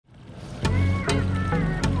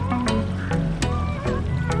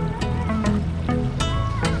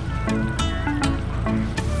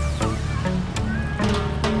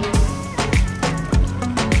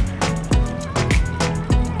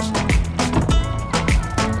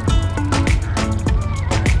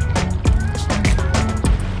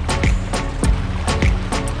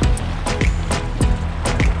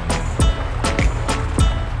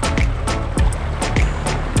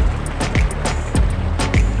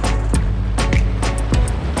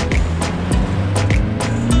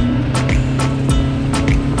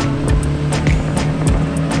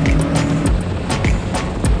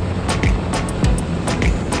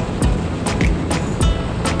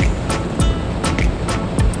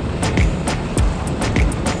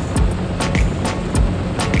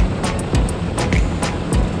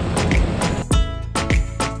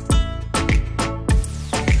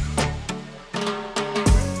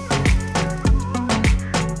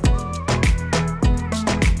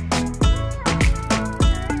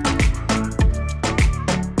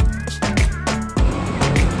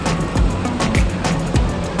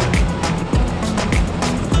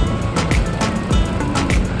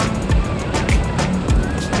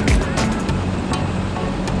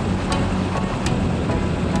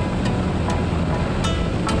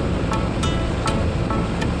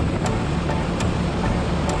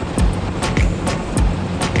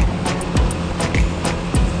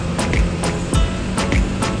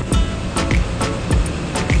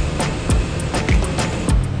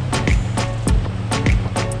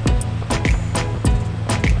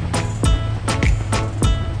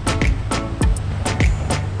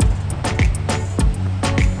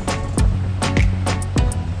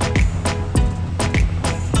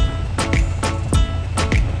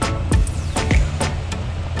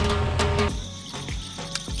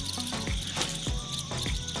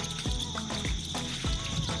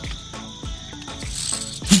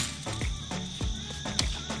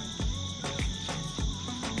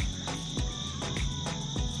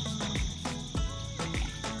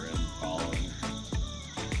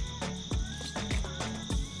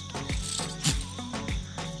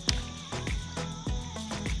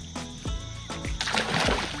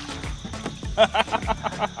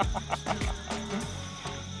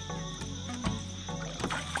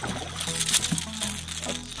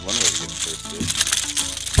one way to get the first fish.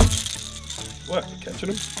 What? Catching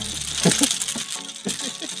them?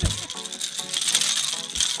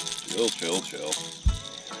 Chill.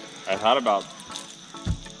 I thought about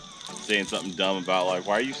saying something dumb about like,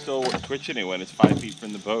 why are you still twitching it when it's 5 feet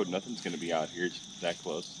from the boat? Nothing's gonna be out here that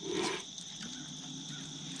close.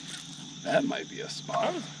 That might be a spot.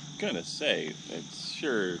 I was gonna say, it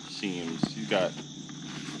sure seems he's got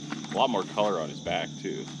a lot more color on his back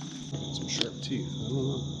too. Some sharp teeth. I don't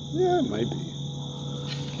know. Yeah, it might be.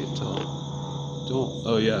 Can't tell. Don't.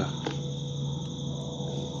 Oh yeah.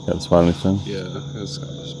 Got a spot on his tongue? Yeah, it's got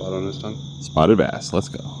a spot on his tongue. Spotted bass. Let's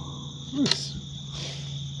go. Nice.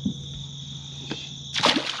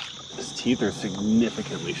 His teeth are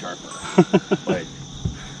significantly sharper. Like,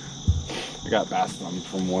 I got bass thumb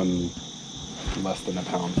from one less than a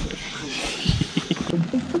pound fish.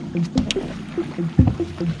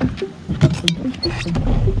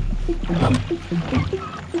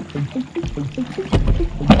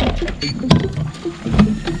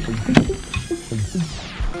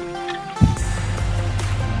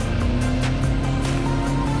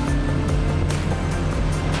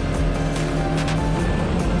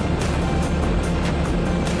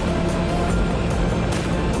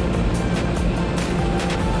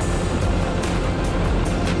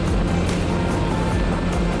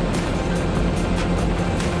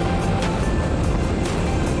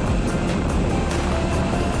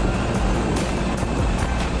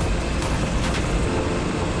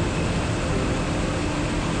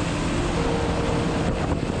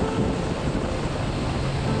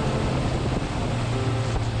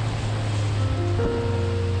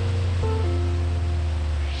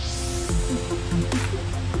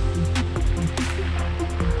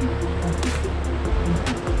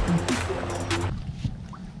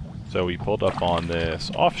 So we pulled up on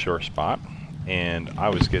this offshore spot, and I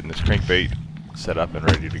was getting this crankbait set up and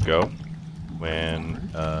ready to go when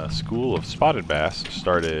a school of spotted bass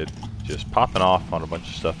started just popping off on a bunch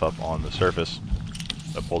of stuff up on the surface.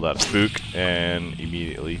 I pulled out a spook and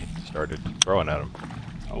immediately started throwing at them.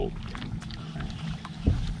 Oh.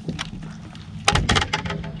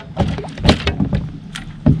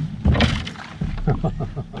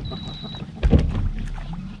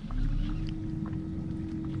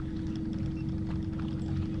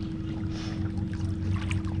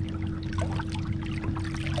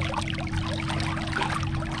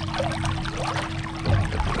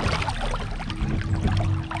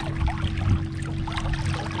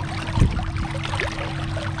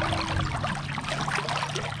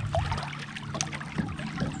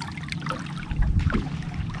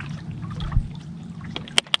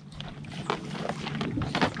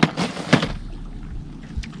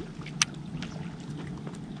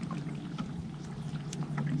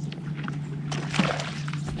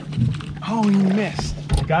 Oh, you missed.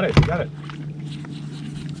 You got it.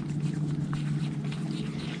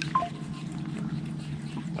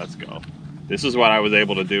 Let's go. This is what I was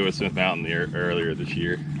able to do with Smith Mountain earlier this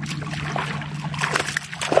year.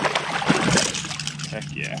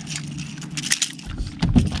 Heck yeah.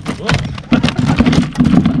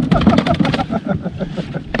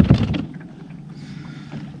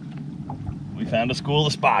 We found a school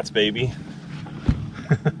of spots, baby.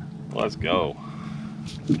 Let's go.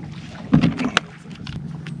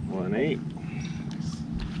 1-8.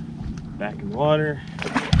 Back in the water.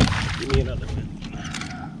 Give me another one.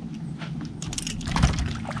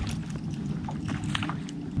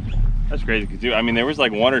 That's crazy because I mean there was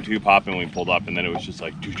like 1 or 2 popping when we pulled up, and then it was just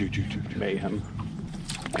like Mayhem.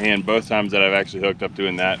 And both times that I've actually hooked up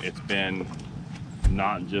doing that, it's been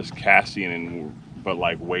not just casting but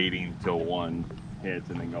like waiting till one hits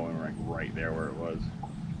and then going like right there where it was.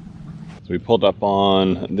 So we pulled up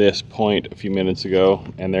on this point a few minutes ago,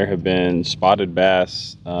 and there have been spotted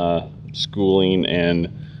bass schooling and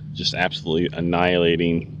just absolutely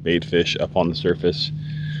annihilating bait fish up on the surface.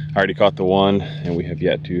 I already caught the one, and we have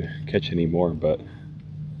yet to catch any more, but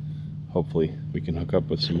hopefully we can hook up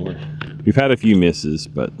with some more. We've had a few misses,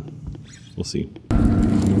 but we'll see.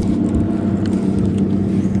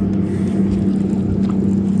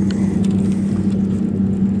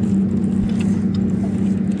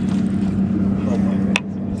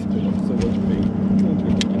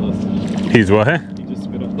 He's what? He just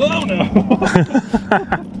spit up. Oh no!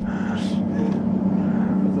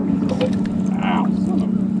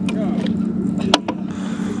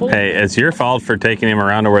 Hey, it's your fault for taking him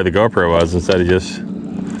around to where the GoPro was instead of just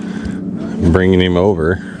bringing him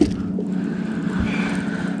over.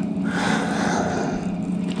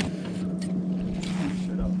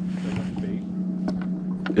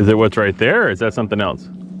 Is it what's right there, or is that something else?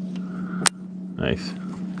 Nice.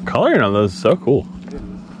 Coloring on those is so cool.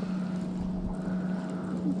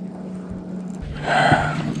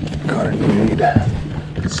 Gonna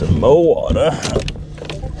need some more water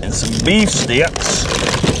and some beef sticks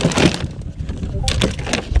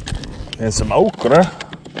and some okra.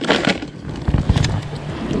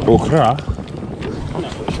 Okra? I'm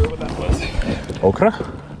not really sure what that was. Okra?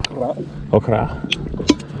 Okra.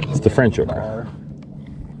 It's the French okra.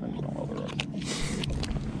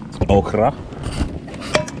 Okra?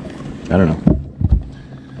 I don't know.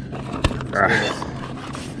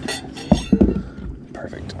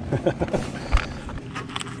 Perfect.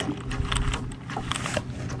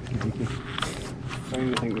 I don't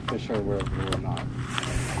even think the fish are wherever we're not.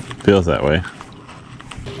 Feels that way.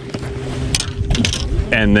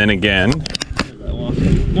 And then again.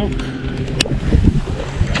 Nope.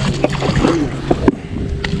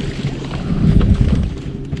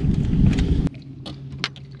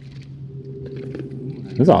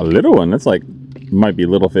 This is a little one. That's like, might be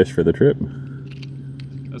little fish for the trip.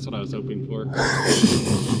 That's what I was hoping for.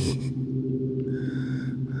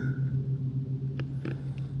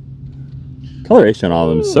 Coloration on all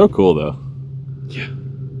of them is so cool though. Yeah.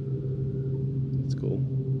 That's cool.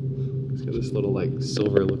 It's got this little like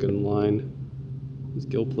silver looking line. This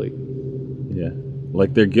gill plate. Yeah.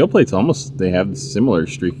 Like their gill plates almost, they have similar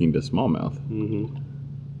streaking to smallmouth. Mm-hmm.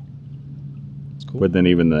 It's cool. But then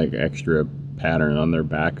even the extra pattern on their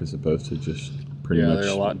back as opposed to just pretty much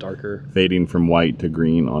they're a lot darker. fading from white to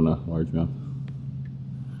green on a largemouth.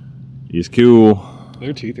 He's cool.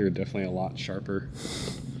 Their teeth are definitely a lot sharper.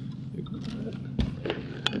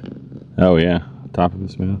 Oh yeah, top of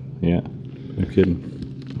his mouth. Yeah, no kidding.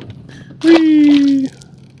 Whee!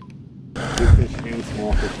 Big fish and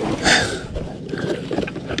small fish.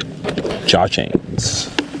 Jaw chains.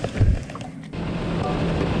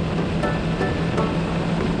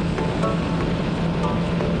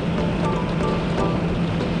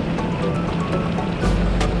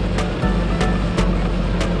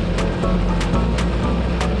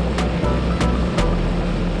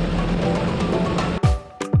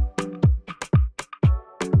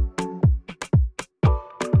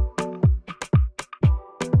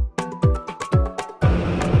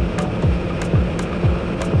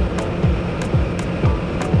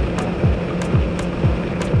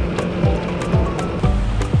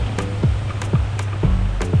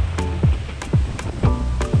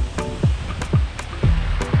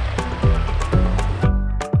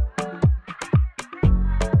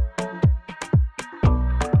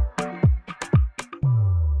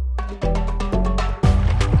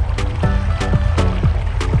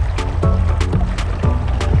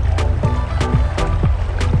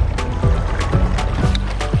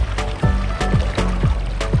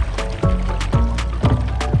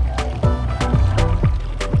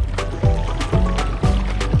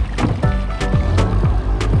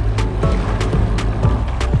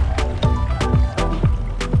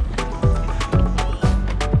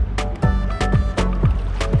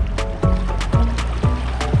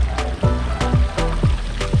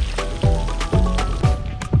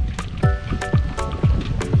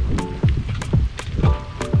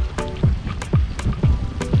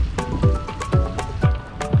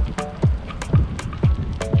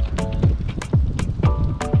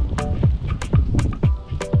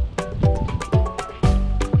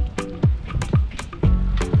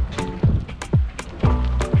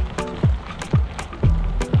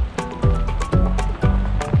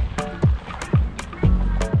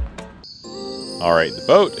 All right, the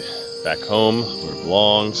boat back home where it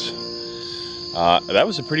belongs. That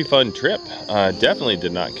was a pretty fun trip. Definitely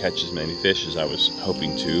did not catch as many fish as I was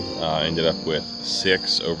hoping to. Ended up with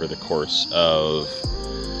 6 over the course of,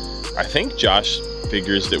 I think Josh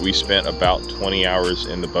figures that we spent about 20 hours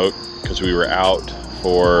in the boat because we were out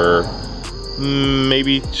for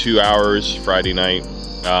maybe 2 hours Friday night.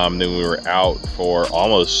 Then we were out for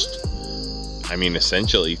almost, I mean,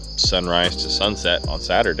 essentially sunrise to sunset on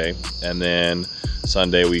Saturday. And then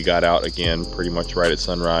Sunday we got out again pretty much right at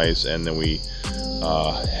sunrise, and then we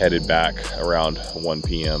headed back around 1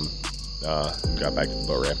 p.m. Got back to the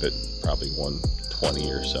boat ramp at probably 1:20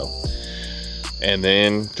 or so, and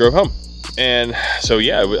then drove home. And so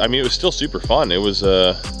yeah, I mean, it was still super fun. It was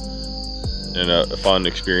a fun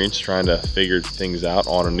experience trying to figure things out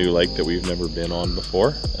on a new lake that we've never been on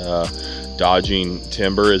before. Dodging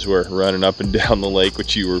timber as we're running up and down the lake,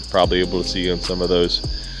 which you were probably able to see on some of those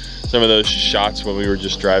shots when we were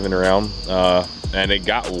just driving around. And it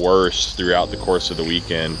got worse throughout the course of the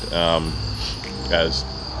weekend as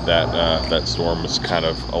that storm was kind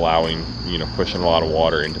of allowing, pushing a lot of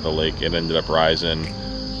water into the lake. It ended up rising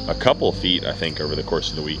a couple of feet, I think, over the course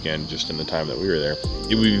of the weekend, just in the time that we were there.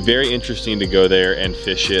 It would be very interesting to go there and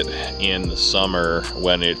fish it in the summer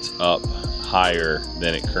when it's up higher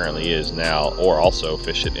than it currently is now, or also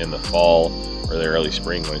fish it in the fall or the early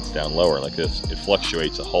spring when it's down lower like this. It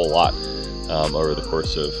fluctuates a whole lot over the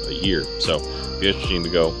course of a year. So it'd be interesting to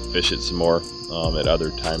go fish it some more at other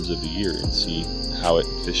times of the year and see how it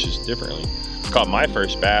fishes differently. Caught my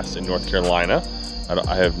first bass in North Carolina.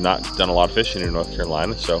 I have not done a lot of fishing in North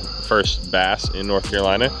Carolina, so first bass in North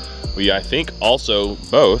Carolina. We, I think, also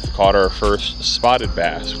both caught our first spotted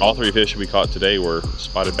bass. All 3 fish we caught today were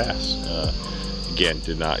spotted bass. Again,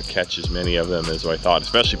 did not catch as many of them as I thought,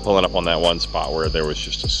 especially pulling up on that one spot where there was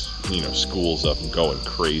just schools of them going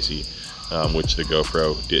crazy, which the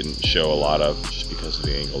GoPro didn't show a lot of just because of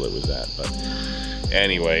the angle it was at. But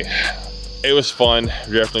anyway, it was fun.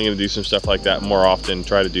 We're definitely going to do some stuff like that more often.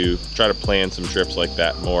 Try to plan some trips like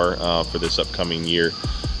that more for this upcoming year,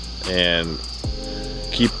 and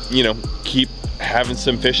keep having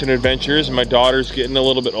some fishing adventures. My daughter's getting a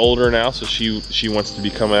little bit older now, so she wants to be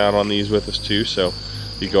coming out on these with us too. So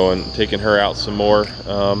be taking her out some more,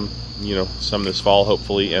 some this fall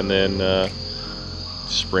hopefully, and then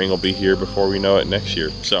spring will be here before we know it next year.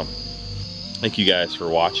 So thank you guys for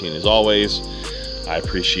watching. As always, I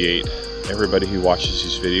appreciate everybody who watches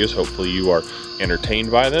these videos. Hopefully you are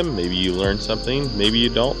entertained by them. Maybe you learn something, maybe you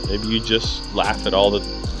don't. Maybe you just laugh at all the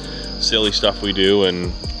silly stuff we do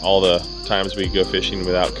and all the times we go fishing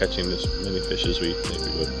without catching as many fish as we think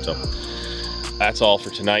we would. So that's all for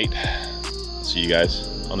tonight. See you guys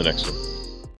on the next one.